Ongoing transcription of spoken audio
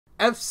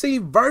FC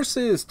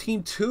versus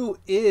Team 2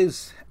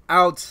 is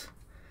out.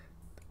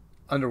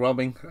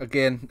 Underwhelming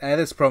again.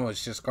 This promo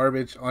is just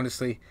garbage,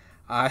 honestly.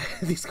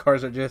 These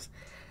cards are just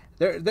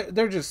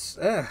they're just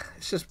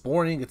it's just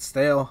boring. It's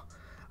stale.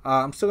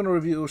 We're still gonna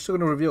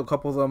review a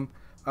couple of them.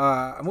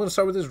 I'm gonna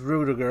start with this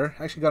Rudiger.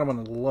 I actually got him on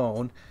a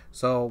loan,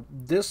 so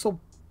this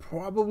will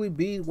probably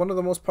be one of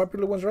the most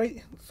popular ones,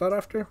 right? Sought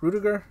after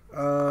Rudiger.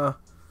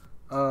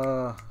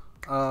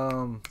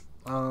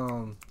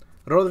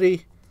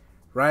 Rudi,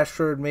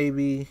 Rashford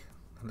maybe,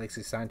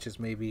 Alexis Sanchez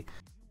maybe.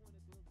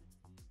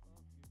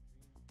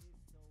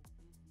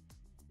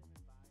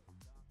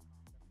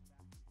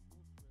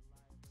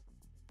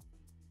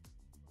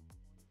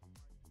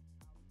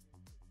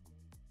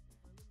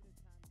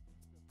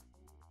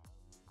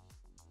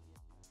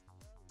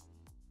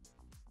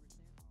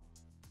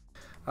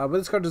 But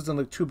this card doesn't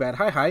look too bad.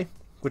 Hi,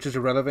 which is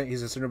irrelevant.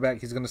 He's a center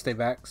back. He's going to stay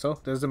back, so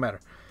it doesn't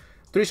matter.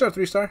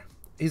 3-star.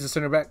 He's a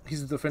center back.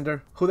 He's a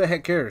defender. Who the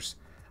heck cares?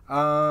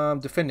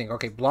 Defending.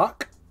 Okay,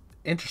 block,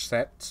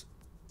 intercept,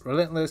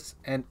 relentless,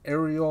 and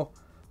aerial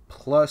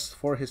plus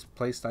for his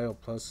playstyle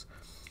plus,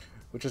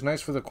 which is nice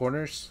for the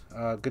corners.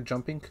 Good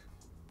jumping.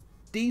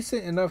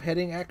 Decent enough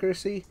heading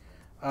accuracy.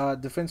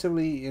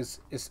 Defensively is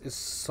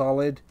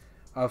solid.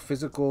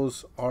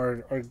 Physicals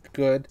are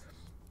good.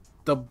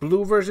 The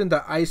blue version,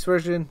 the ice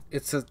version,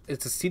 it's a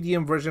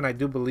CDM version. I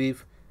do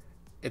believe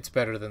it's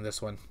better than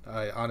this one.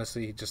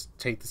 Honestly, just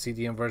take the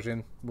CDM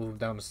version, move him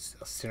down to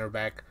center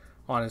back.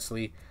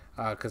 Honestly,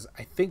 because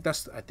I think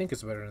it's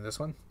better than this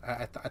one.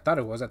 I thought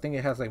it was. I think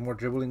it has like more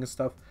dribbling and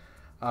stuff.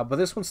 But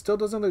this one still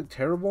doesn't look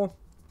terrible.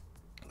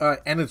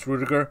 And it's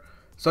Rudiger,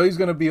 so he's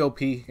gonna be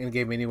OP in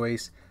game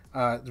anyways.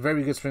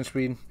 Very good sprint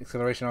speed,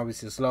 acceleration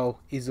obviously slow,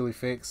 easily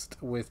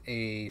fixed with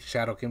a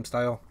Shadow Kim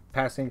style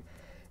passing.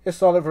 It's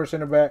solid for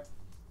center back.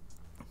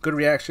 Good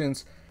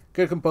reactions,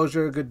 good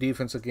composure, good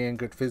defense again,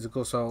 good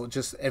physical. So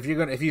just if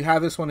you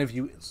have this one, if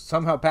you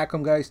somehow pack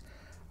them, guys,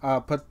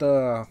 put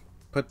the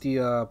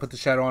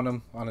shadow on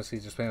him. Honestly,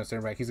 just playing on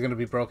center back, he's gonna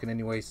be broken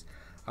anyways.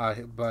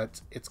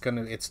 But it's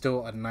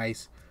still a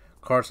nice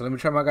card. So let me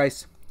try my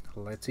guys.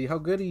 Let's see how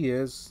good he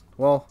is.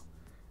 Well,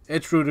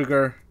 it's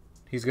Rudiger.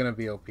 He's gonna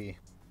be OP.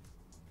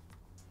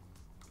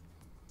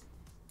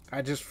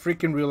 I just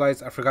freaking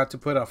realized I forgot to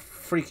put a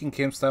freaking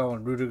Kim style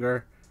on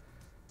Rudiger.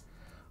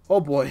 Oh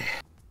boy.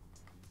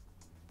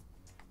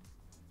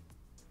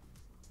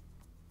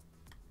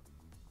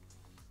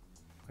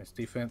 Nice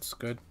defense.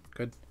 Good.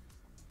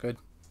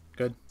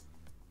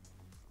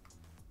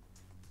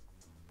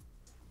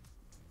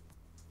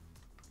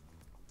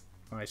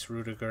 Nice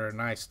Rudiger.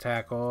 Nice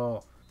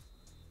tackle.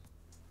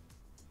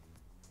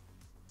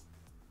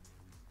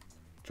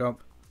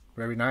 Jump.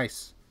 Very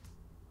nice.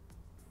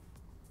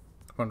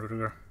 Come on,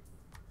 Rudiger.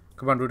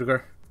 Come on,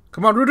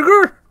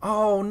 Rudiger!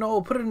 Oh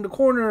no, put it in the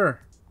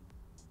corner.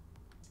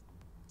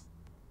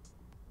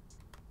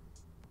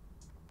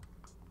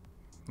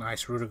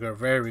 Nice, Rudiger.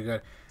 Very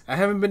good. I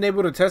haven't been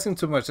able to test him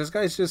too much. This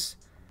guy's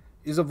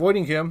he's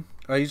avoiding him.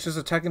 He's just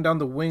attacking down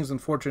the wings,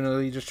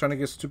 unfortunately. Just trying to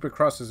get stupid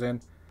crosses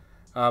in.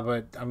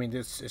 But, I mean,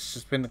 it's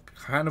just been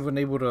kind of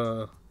unable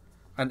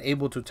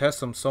to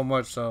test him so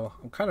much. So,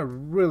 I'm kind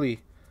of really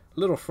a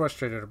little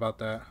frustrated about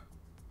that.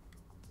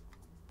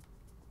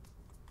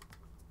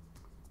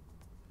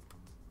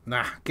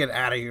 Nah, get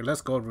out of here.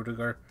 Let's go,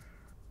 Rudiger.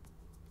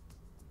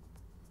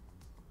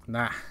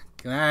 Nah,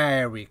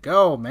 there we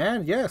go,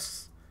 man.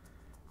 Yes.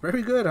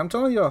 Very good. I'm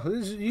telling y'all,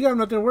 you got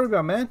nothing to worry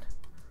about, man.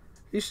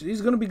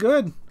 He's gonna be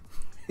good.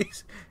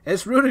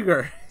 It's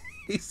Rudiger.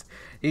 He's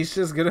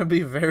just gonna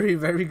be very,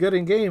 very good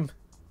in game.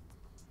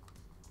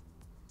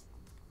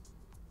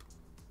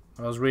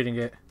 I was reading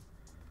it.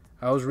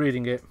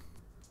 Overhead.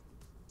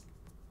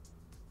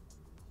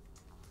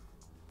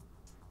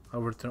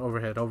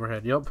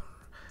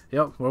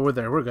 Yep. We're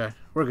there. We're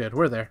good.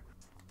 We're there.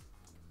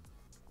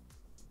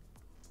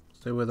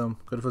 Stay with him.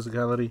 Good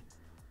physicality.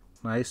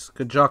 Nice.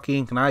 Good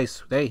jockeying.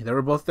 Nice. Hey, they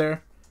were both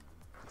there.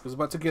 I was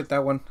about to get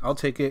that one. I'll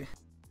take it.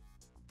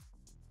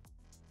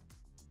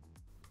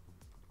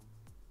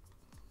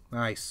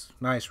 Nice.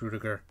 Nice,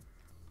 Rudiger.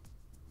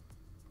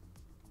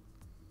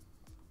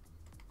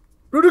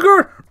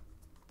 Rudiger!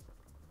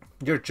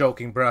 You're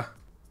joking, bruh.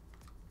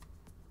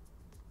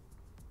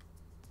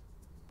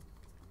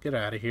 Get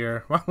out of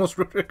here. Almost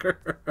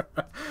Rudiger.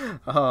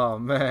 Oh,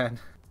 man.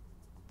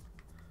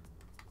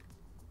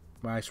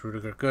 Nice,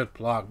 Rudiger. Good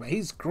block, man.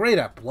 He's great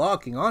at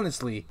blocking,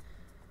 honestly.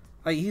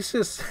 Like, he's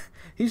just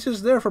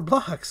there for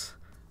blocks.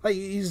 Like,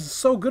 he's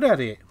so good at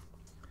it.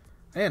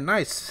 And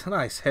nice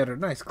header.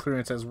 Nice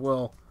clearance as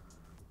well.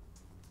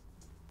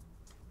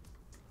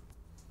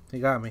 He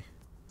got me.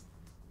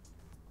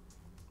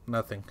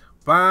 Nothing.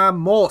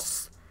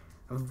 Vamos.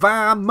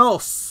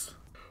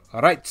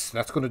 Alright,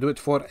 that's going to do it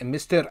for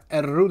Mr.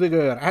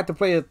 Rudiger. I had to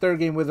play a third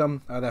game with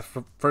him. That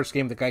first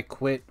game, the guy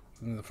quit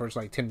in the first,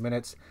 like, 10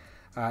 minutes.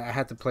 I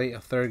had to play a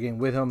third game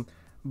with him.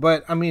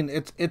 But, I mean,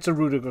 it's a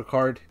Rudiger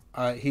card.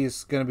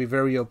 He's going to be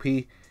very OP.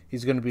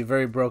 He's going to be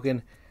very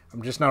broken.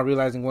 I'm just now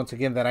realizing once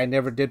again that I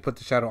never did put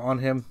the shadow on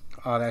him.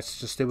 That's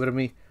just stupid of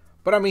me.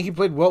 But I mean, he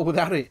played well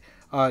without it.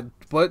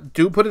 But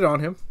do put it on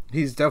him.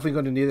 He's definitely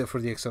going to need it for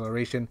the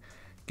acceleration.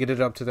 Get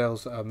it up to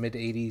those mid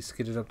 80s.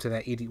 Get it up to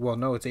that 80. Well,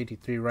 no, it's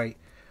 83 right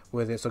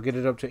with it. So get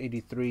it up to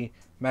 83.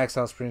 Max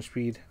out sprint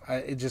speed.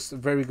 It's just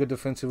very good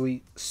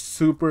defensively.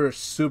 Super,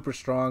 super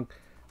strong.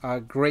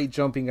 Great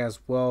jumping as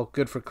well.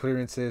 Good for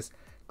clearances.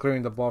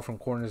 Clearing the ball from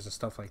corners and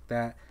stuff like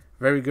that.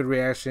 Very good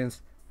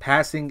reactions.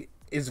 Passing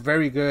is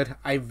very good.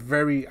 I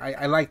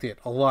liked it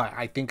a lot.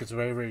 I think it's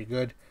very, very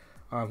good.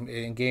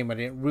 In game, I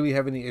didn't really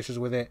have any issues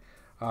with it.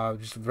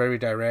 Just very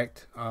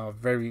direct,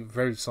 very,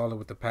 very solid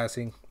with the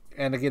passing.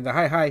 And again, the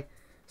high,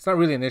 it's not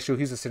really an issue.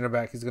 He's a center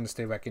back. He's going to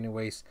stay back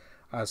anyways.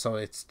 So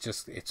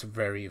it's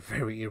very,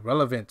 very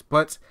irrelevant.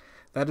 But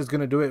that is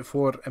going to do it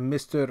for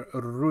Mr.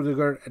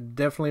 Rudiger.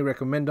 Definitely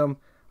recommend him.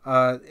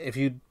 If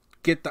you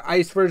get the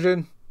ice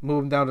version,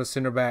 move him down to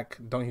center back.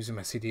 Don't use him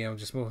as CDM.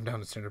 Just move him down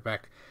to center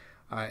back.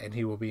 And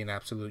he will be an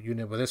absolute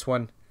unit. But this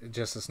one,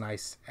 just as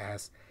nice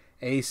as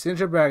a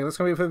center back. That's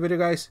going to be it for the video,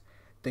 guys.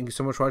 Thank you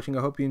so much for watching.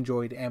 I hope you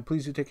enjoyed. And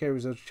please do take care of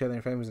yourselves, each other, and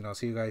your families. And I'll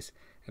see you guys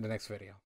in the next video.